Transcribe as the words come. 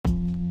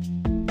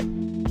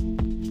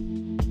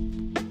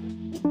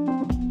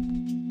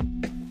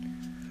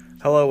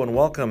Hello and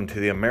welcome to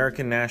the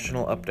American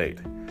National Update.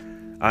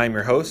 I'm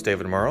your host,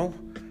 David Merle.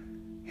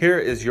 Here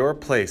is your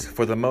place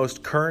for the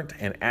most current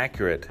and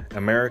accurate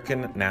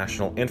American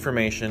national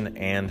information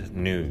and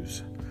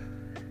news.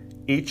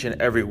 Each and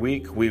every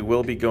week, we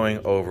will be going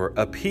over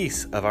a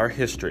piece of our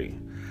history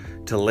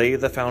to lay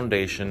the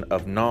foundation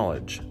of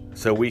knowledge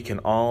so we can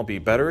all be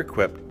better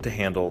equipped to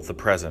handle the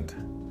present.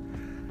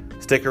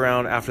 Stick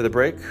around after the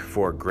break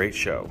for a great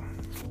show.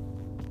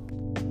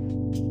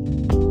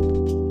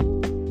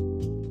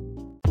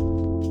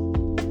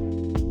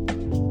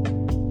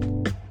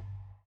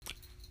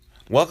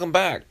 Welcome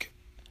back.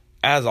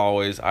 As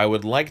always, I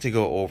would like to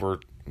go over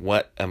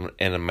what an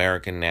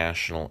American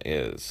national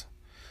is.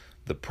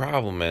 The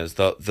problem is,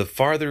 the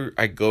farther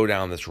I go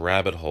down this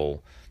rabbit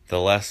hole, the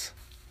less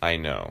I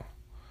know.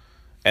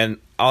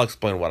 And I'll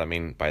explain what I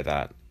mean by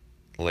that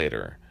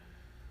later.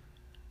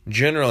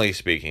 Generally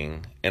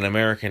speaking, an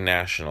American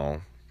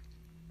national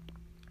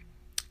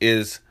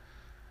is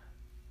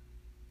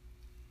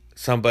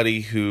somebody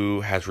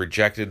who has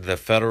rejected the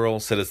federal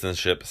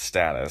citizenship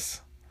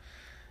status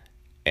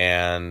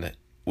and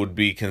would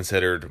be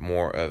considered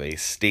more of a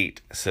state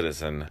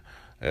citizen.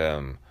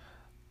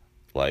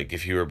 Like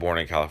if you were born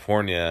in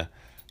California,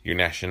 your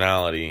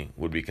nationality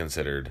would be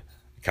considered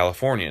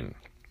Californian.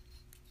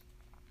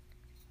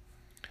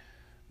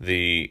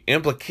 The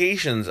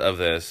implications of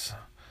this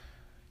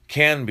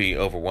can be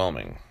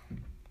overwhelming.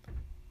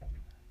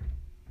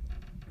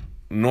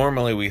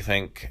 Normally we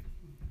think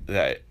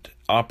that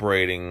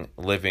operating,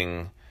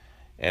 living,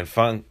 and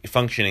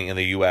functioning in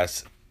the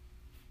U.S.,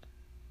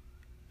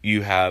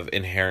 you have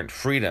inherent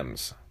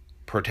freedoms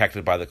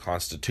protected by the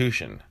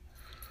Constitution.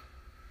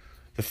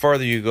 The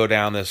farther you go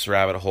down this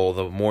rabbit hole,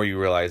 the more you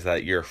realize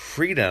that your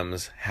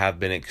freedoms have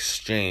been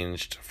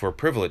exchanged for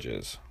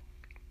privileges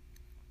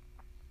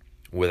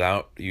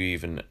without you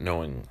even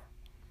knowing.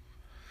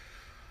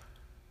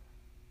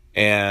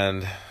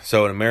 And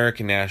so an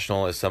American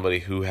national is somebody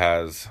who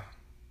has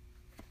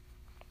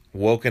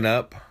woken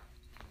up,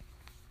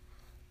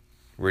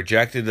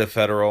 rejected the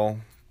federal,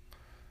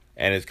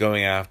 and is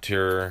going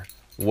after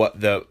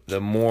what the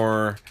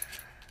more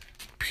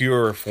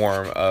pure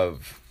form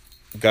of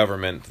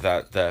government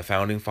that the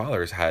founding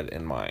fathers had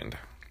in mind.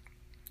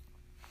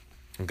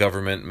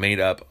 Government made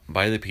up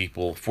by the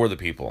people for the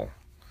people,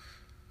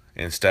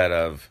 instead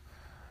of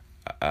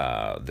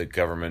the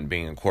government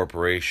being a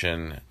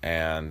corporation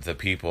and the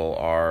people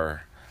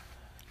are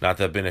not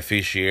the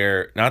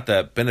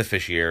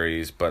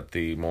beneficiaries, but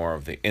the more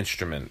of the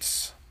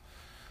instruments,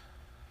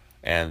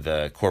 and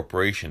the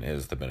corporation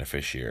is the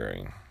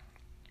beneficiary.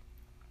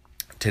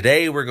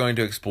 Today we're going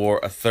to explore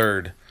a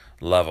third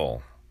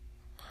level.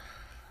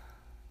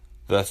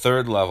 The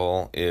third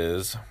level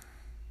is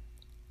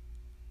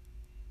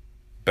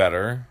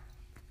better,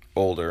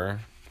 older,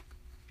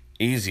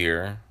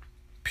 easier,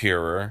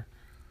 purer,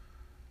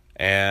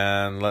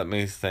 and let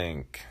me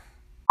think.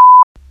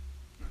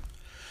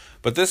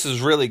 But this is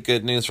really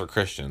good news for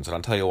Christians, and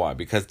I'll tell you why.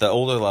 Because the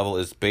older level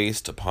is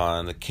based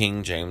upon the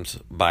King James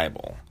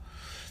Bible.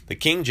 The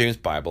King James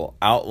Bible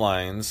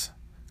outlines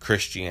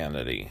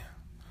Christianity.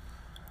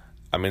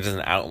 I mean, it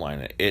doesn't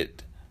outline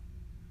it.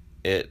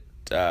 It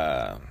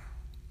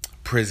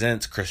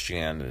presents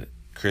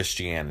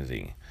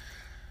Christianity.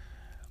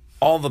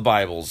 All the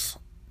Bibles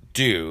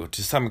do,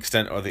 to some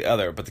extent or the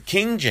other, but the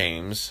King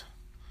James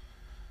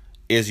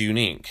is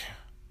unique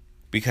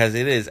because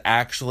it is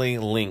actually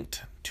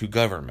linked to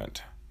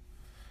government.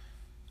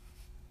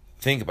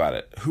 Think about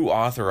it. Who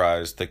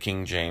authorized the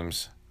King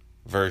James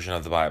version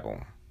of the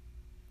Bible?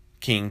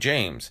 King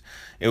James.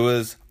 It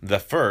was the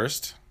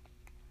first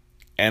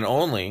and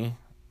only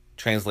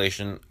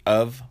translation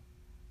of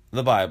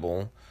the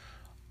Bible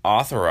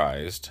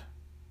authorized,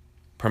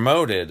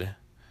 promoted,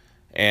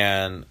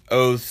 and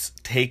oaths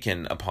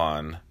taken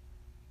upon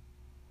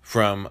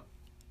from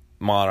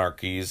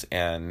monarchies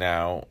and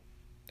now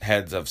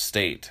heads of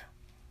state.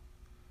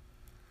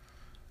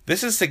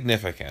 This is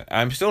significant.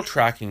 I'm still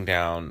tracking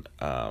down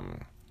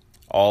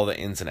all the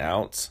ins and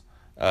outs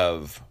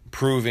of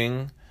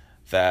proving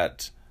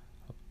that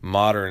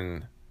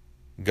modern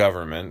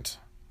government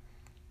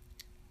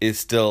is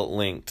still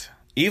linked,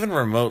 even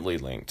remotely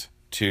linked,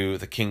 to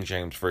the King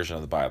James Version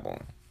of the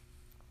Bible.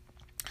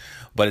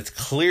 But it's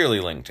clearly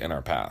linked in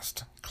our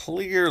past.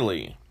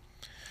 Clearly.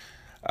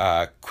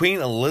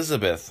 Queen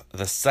Elizabeth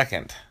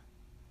II,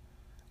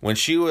 when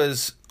she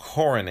was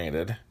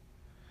coronated,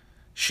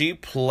 she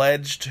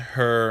pledged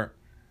her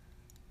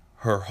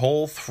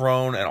whole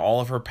throne and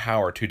all of her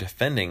power to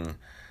defending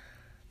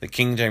the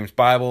King James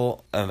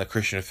Bible and the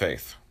Christian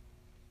faith.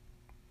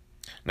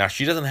 Now,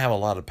 she doesn't have a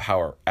lot of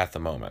power at the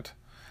moment.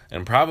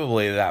 And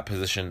probably that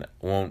position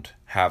won't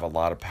have a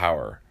lot of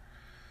power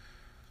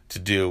to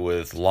do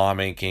with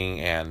lawmaking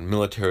and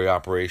military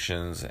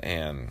operations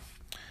and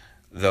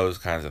those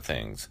kinds of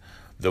things.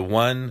 The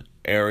one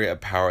area of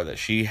power that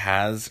she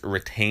has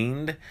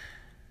retained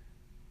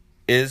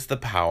is the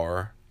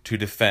power to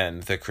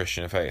defend the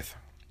Christian faith.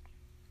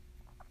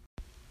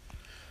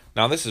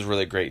 Now, this is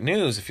really great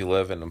news if you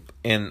live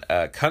in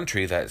a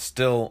country that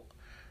still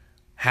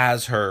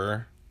has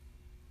her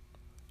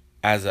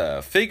as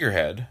a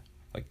figurehead,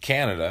 like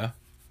Canada,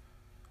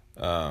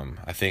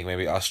 I think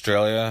maybe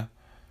Australia,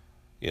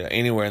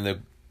 anywhere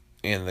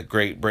in the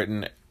Great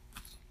Britain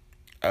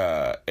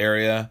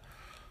area.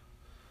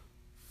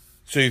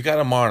 So you've got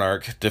a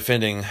monarch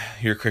defending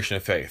your Christian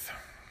faith.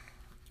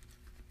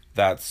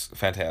 That's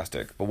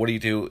fantastic. But what do you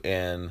do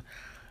in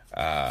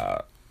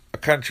a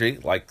country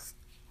like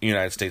the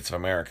United States of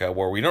America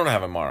where we don't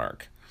have a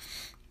monarch?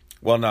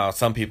 Well, now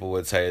some people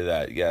would say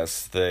that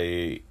yes,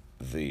 the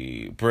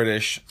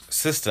British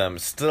system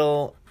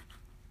still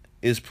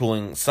is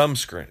pulling some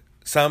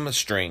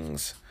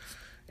strings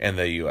in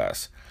the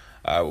U.S.,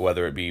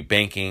 whether it be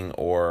banking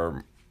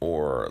or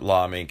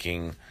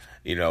lawmaking.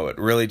 It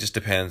really just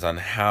depends on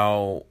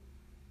how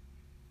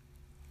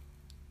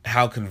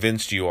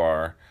convinced you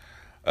are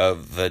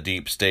of the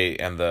deep state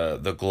and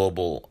the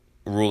global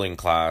ruling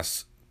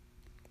class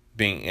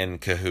being in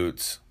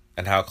cahoots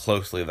and how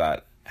closely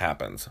that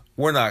happens.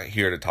 We're not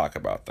here to talk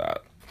about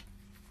that.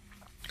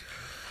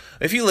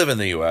 If you live in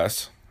the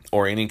U.S.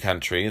 or any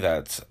country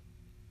that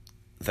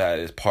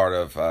is part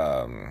of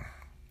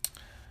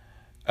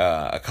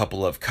a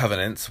couple of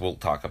covenants we'll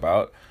talk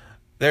about,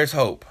 there's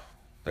hope.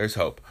 There's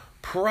hope.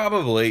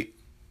 Probably,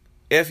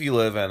 if you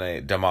live in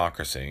a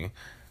democracy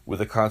with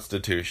a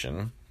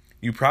constitution,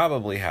 you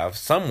probably have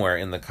somewhere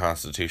in the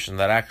constitution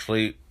that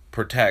actually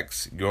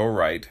protects your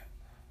right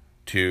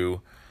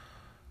to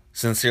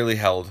sincerely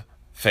held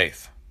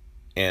faith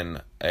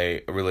in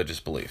a religious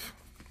belief.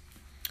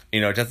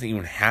 It doesn't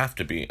even have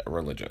to be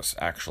religious,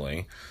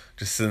 actually.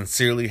 Just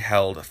sincerely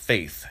held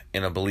faith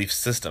in a belief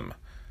system,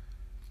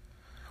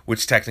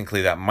 which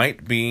technically that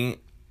might be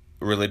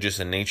religious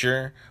in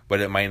nature,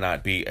 but it might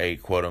not be a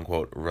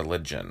quote-unquote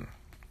religion.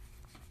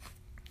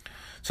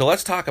 So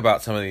let's talk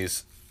about some of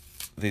these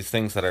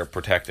things that are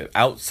protected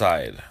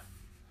outside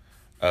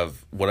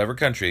of whatever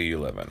country you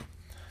live in.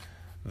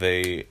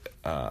 They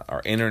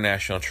are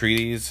international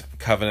treaties,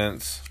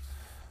 covenants.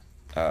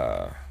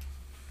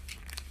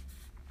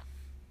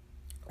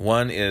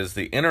 One is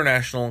the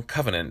International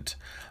Covenant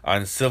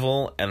on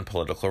Civil and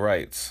Political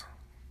Rights.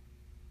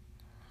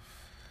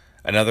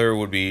 Another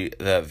would be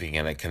the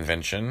Vienna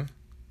Convention,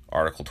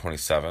 Article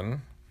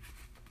 27.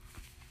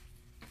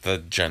 The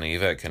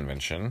Geneva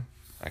Convention.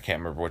 I can't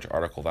remember which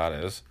article that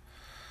is.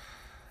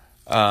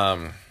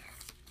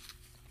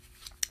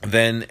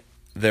 Then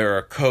there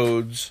are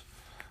codes,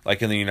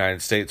 like in the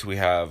United States we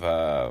have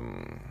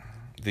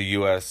the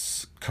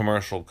U.S.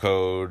 Commercial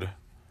Code.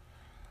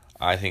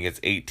 I think it's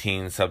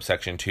 18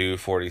 subsection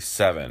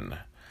 247.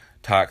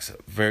 Talks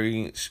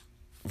very,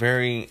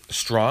 very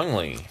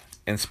strongly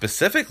and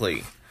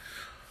specifically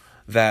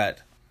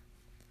that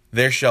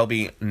there shall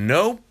be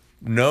no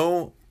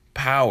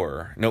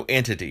power, no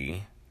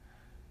entity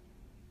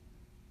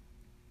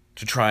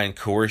to try and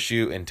coerce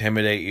you,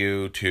 intimidate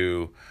you,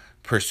 to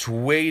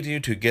persuade you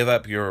to give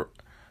up your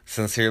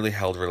sincerely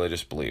held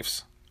religious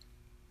beliefs.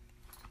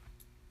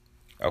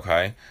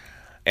 Okay?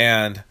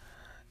 And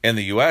in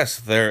the U.S.,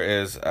 there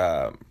is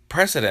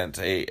precedent,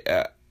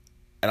 an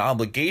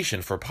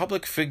obligation for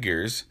public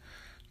figures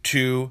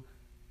to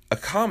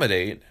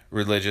accommodate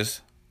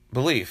religious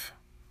belief.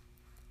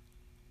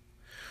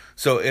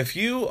 So if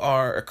you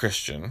are a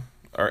Christian,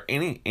 or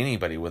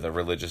anybody with a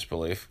religious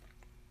belief,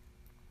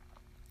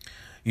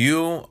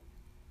 you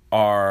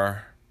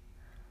are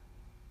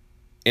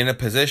in a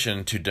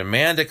position to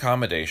demand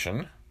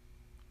accommodation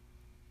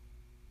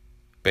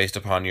based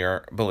upon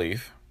your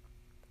belief.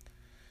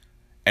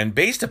 And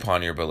based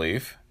upon your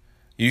belief,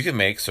 you can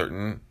make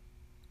certain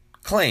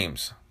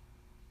claims.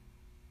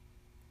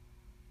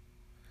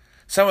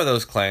 Some of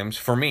those claims,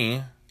 for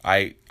me,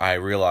 I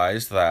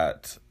realized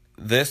that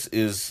this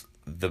is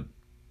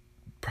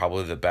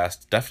probably the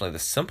best, definitely the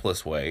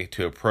simplest way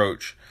to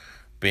approach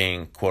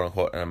being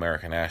quote-unquote an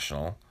American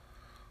national,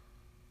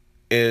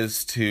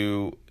 is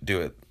to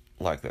do it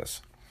like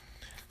this.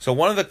 So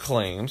one of the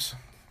claims,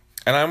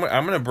 and I'm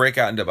going to break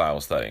out into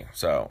Bible study.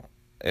 So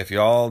if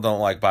y'all don't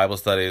like Bible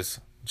studies,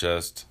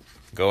 just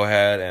go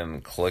ahead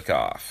and click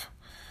off.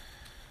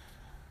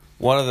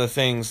 One of the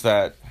things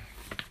that,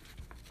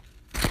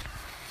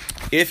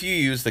 if you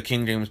use the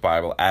King James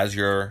Bible as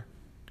your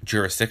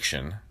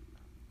jurisdiction,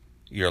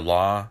 your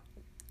law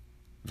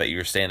that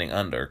you're standing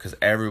under, because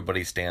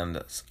everybody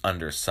stands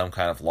under some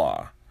kind of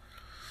law,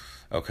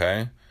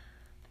 okay?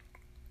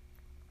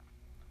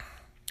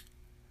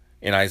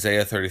 In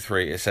Isaiah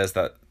 33, it says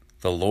that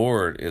the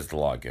Lord is the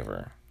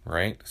lawgiver,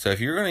 right? So if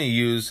you're going to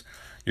use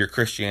your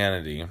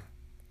Christianity,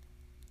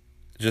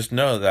 just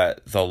know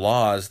that the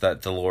laws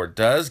that the Lord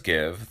does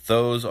give,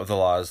 those are the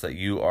laws that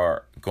you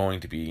are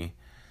going to be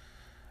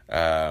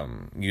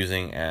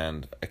using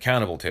and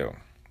accountable to.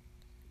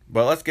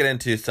 But let's get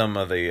into some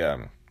of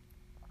the...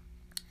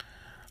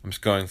 I'm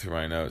just going through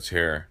my notes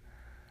here.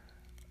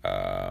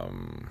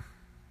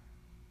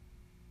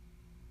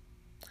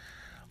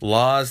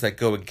 Laws that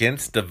go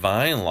against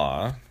divine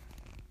law,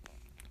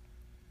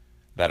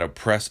 that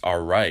oppress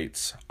our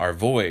rights, are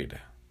void.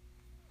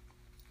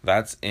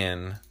 That's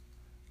in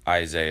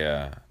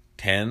Isaiah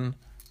 10,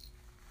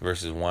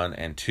 verses 1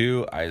 and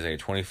 2, Isaiah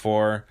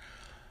 24,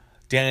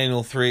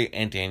 Daniel 3,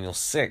 and Daniel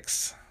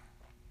 6.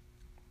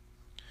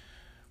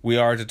 We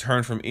are to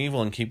turn from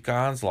evil and keep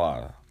God's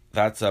law.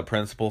 That's a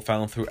principle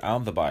found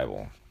throughout the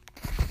Bible.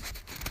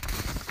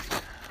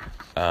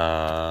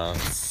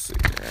 Let's see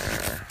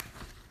here.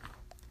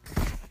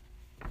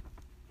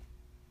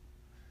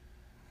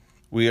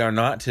 We are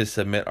not to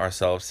submit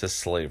ourselves to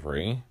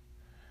slavery.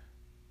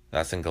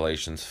 That's in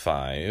Galatians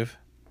 5.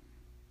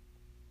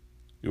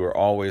 You are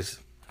always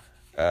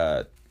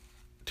to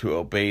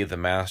obey the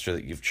master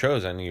that you've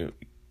chosen.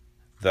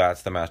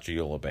 That's the master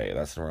you'll obey.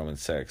 That's in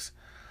Romans 6.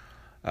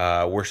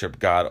 Worship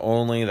God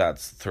only.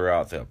 That's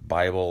throughout the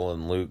Bible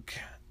in Luke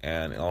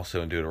and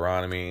also in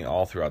Deuteronomy,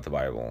 all throughout the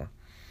Bible.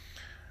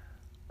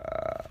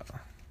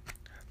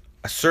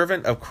 A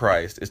servant of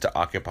Christ is to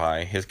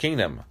occupy his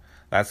kingdom.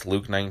 That's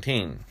Luke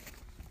 19.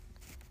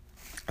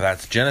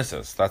 That's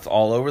Genesis. That's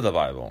all over the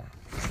Bible.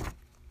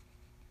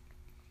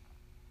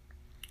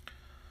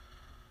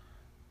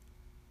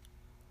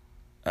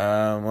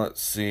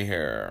 Let's see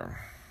here.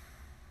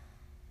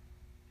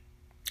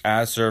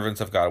 As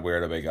servants of God, we are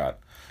to obey God.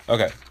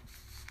 Okay.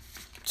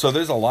 So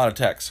there's a lot of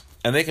texts,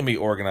 and they can be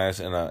organized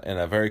in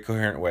a very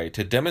coherent way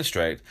to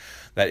demonstrate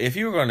that if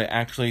you were going to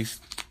actually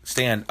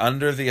stand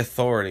under the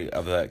authority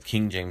of the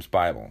King James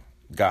Bible,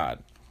 God,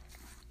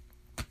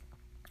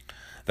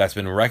 that's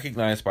been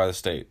recognized by the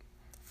state,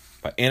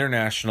 by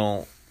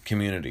international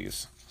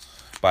communities,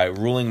 by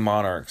ruling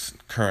monarchs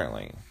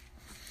currently,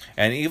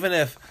 and even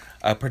if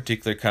a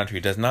particular country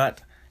does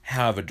not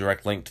have a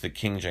direct link to the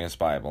King James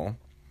Bible,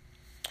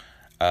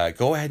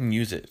 go ahead and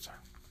use it.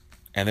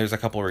 And there's a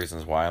couple of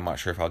reasons why. I'm not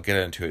sure if I'll get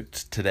into it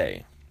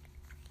today.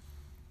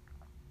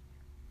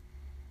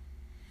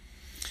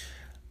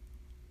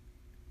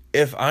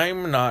 If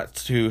I'm not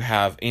to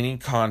have any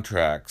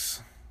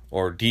contracts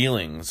or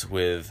dealings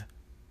with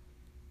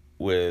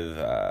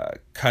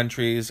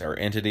countries or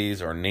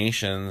entities or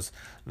nations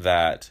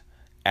that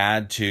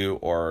add to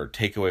or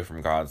take away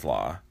from God's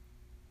law,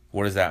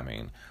 what does that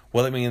mean?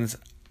 Well, it means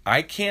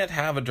I can't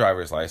have a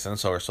driver's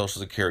license or a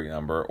social security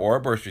number or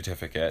a birth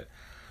certificate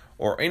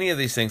or any of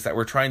these things that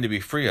we're trying to be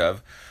free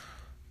of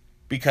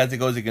because it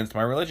goes against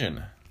my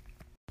religion.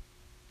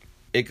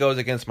 It goes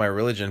against my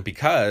religion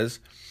because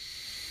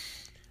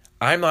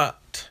I'm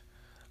not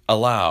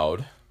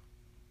allowed,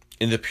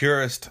 in the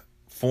purest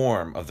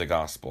form of the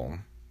gospel,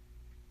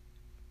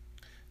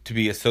 to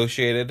be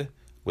associated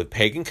with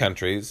pagan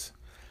countries,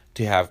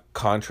 to have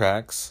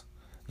contracts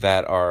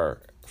that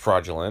are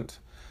fraudulent,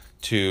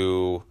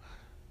 to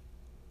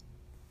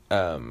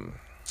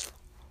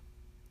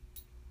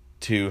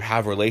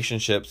have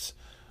relationships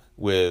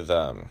with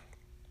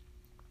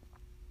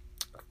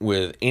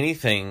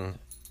anything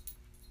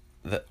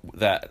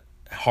that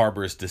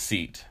harbors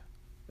deceit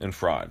and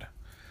fraud.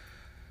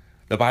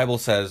 The Bible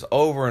says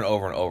over and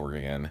over and over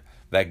again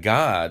that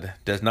God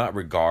does not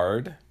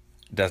respect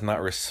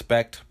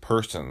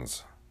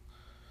persons.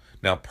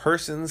 Now,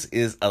 persons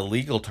is a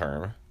legal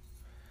term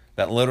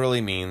that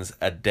literally means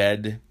a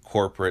dead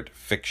corporate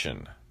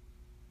fiction.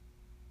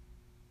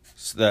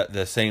 So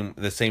the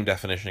same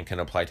definition can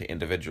apply to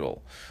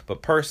individual,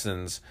 but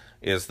persons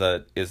is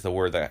the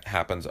word that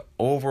happens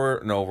over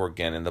and over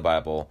again in the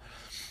Bible.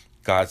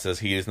 God says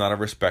he is not a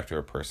respecter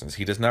of persons.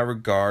 He does not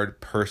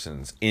regard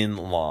persons in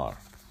law.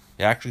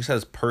 It actually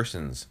says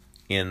persons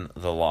in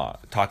the law,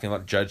 talking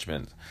about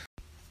judgment.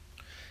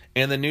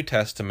 In the New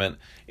Testament,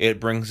 it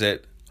brings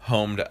it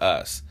home to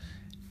us.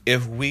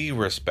 If we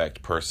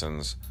respect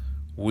persons,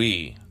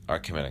 we are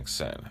committing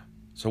sin.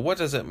 So what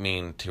does it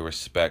mean to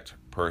respect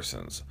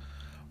persons?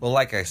 Well,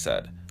 like I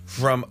said,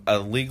 from a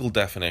legal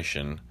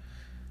definition,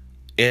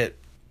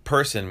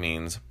 person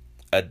means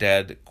a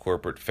dead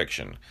corporate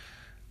fiction.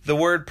 The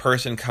word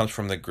person comes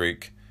from the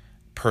Greek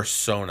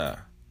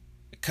persona.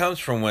 It comes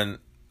from when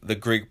the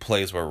Greek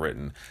plays were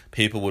written.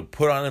 People would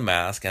put on a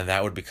mask and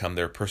that would become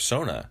their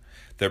persona,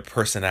 their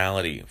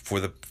personality for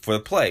the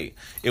play.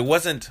 It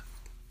wasn't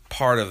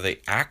part of the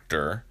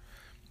actor.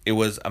 It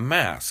was a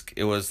mask.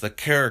 It was the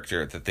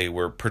character that they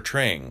were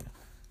portraying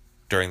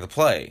during the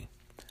play.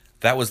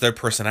 That was their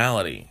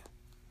personality.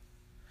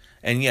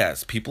 And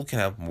yes, people can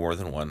have more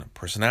than one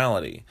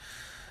personality.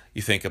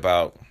 You think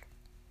about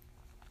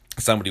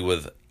somebody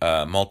with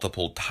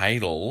multiple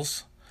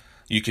titles.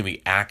 You can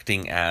be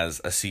acting as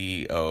a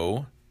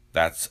CEO.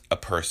 That's a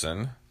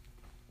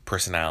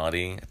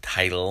personality, a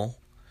title.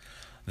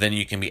 Then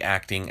you can be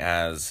acting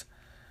as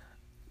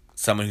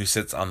someone who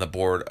sits on the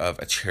board of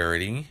a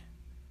charity.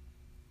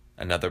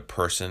 Another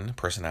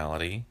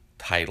personality,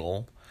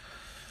 title.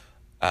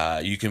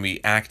 You can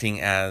be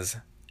acting as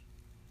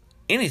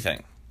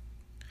anything.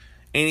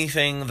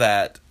 Anything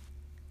that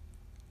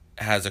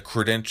has a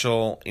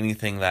credential,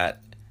 anything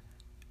that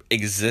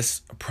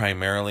exists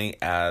primarily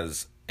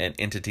as an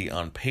entity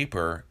on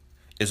paper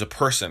is a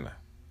person.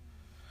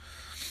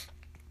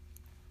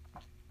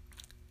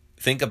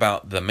 Think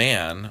about the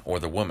man or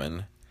the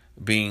woman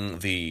being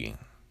the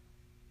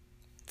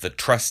the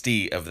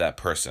trustee of that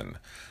person.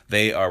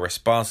 They are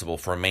responsible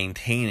for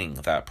maintaining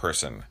that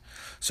person.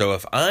 So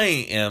if I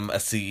am a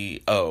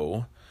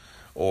CEO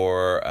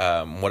or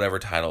whatever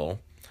title,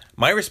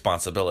 my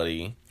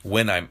responsibility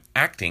when I'm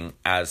acting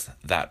as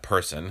that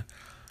person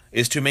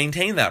is to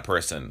maintain that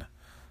person,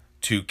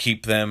 to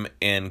keep them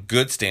in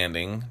good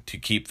standing, to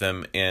keep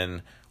them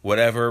in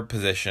whatever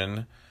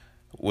position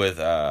with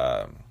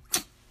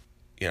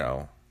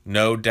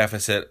no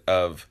deficit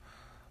of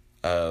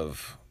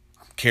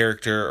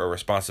character or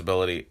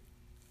responsibility.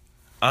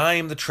 I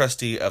am the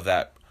trustee of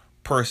that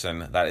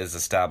person that is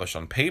established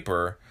on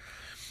paper,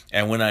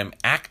 and when I'm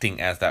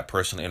acting as that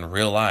person in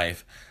real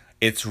life,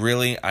 it's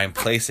really I'm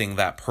placing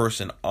that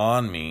person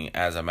on me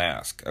as a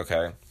mask.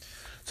 Okay,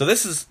 so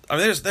this is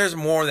there's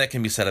more that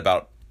can be said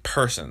about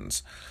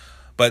persons,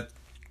 but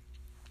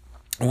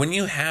when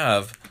you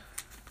have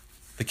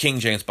the King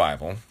James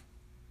Bible,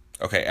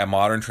 okay, and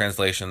modern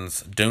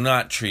translations do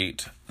not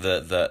treat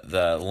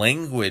the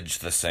language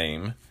the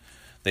same.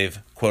 They've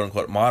quote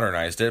unquote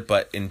modernized it,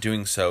 but in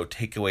doing so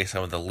take away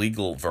some of the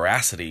legal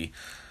veracity.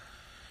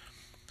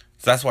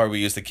 So that's why we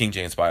use the King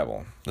James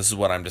Bible. This is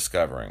what I'm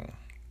discovering.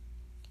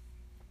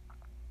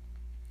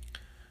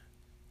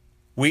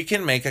 We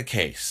can make a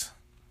case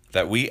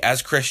that we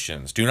as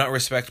Christians do not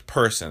respect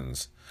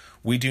persons.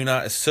 We do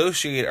not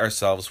associate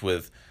ourselves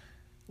with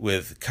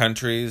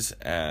countries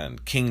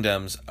and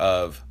kingdoms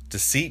of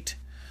deceit.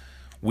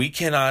 We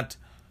cannot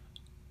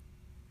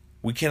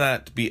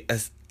be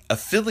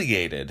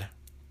affiliated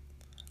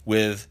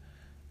with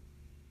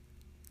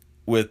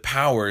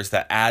powers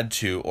that add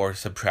to or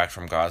subtract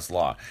from God's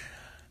law.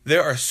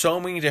 There are so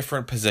many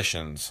different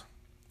positions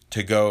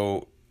to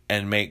go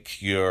and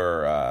make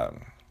your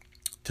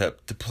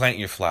to plant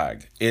your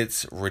flag.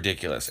 It's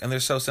ridiculous, and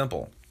they're so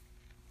simple.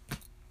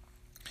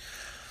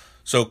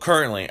 So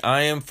currently,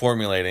 I am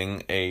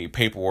formulating a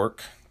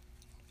paperwork,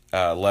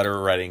 letter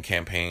writing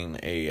campaign,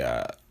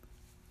 a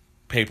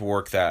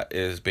paperwork that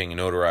is being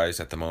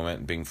notarized at the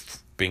moment,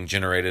 being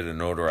generated and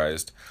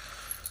notarized.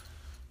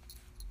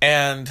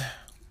 And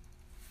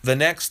the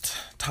next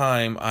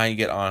time I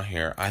get on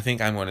here, I think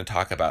I'm going to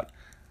talk about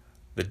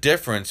the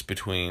difference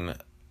between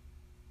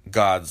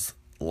God's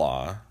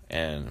law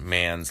and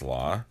man's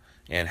law,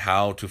 and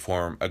how to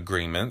form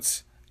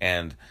agreements,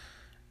 and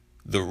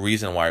the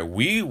reason why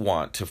we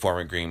want to form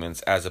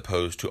agreements as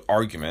opposed to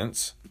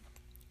arguments.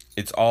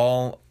 It's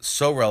all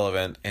so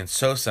relevant and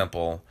so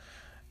simple,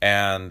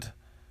 and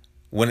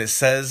when it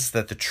says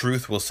that the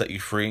truth will set you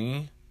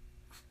free,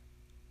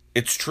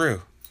 it's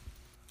true.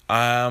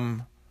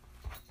 I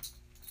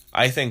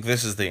think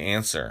this is the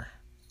answer.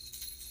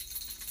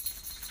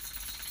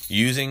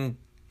 Using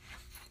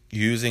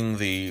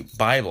the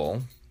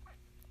Bible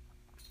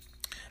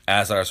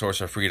as our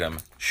source of freedom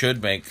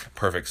should make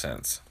perfect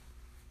sense.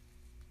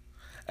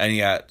 And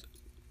yet,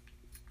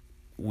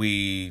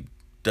 we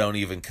don't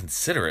even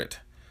consider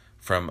it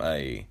from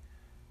a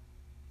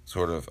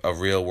sort of a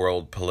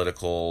real-world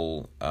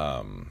political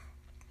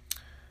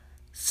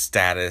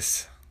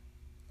status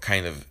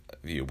kind of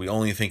view. We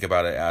only think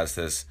about it as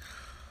this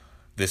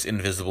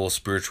invisible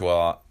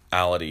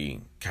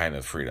spirituality kind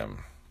of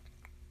freedom.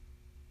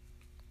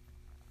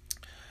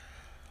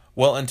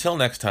 Well, until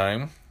next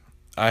time,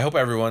 I hope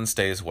everyone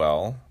stays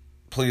well.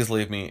 Please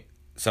leave me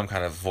some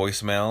kind of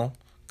voicemail.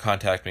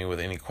 Contact me with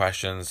any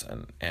questions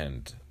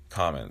and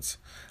comments.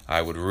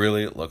 I would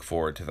really look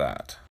forward to that.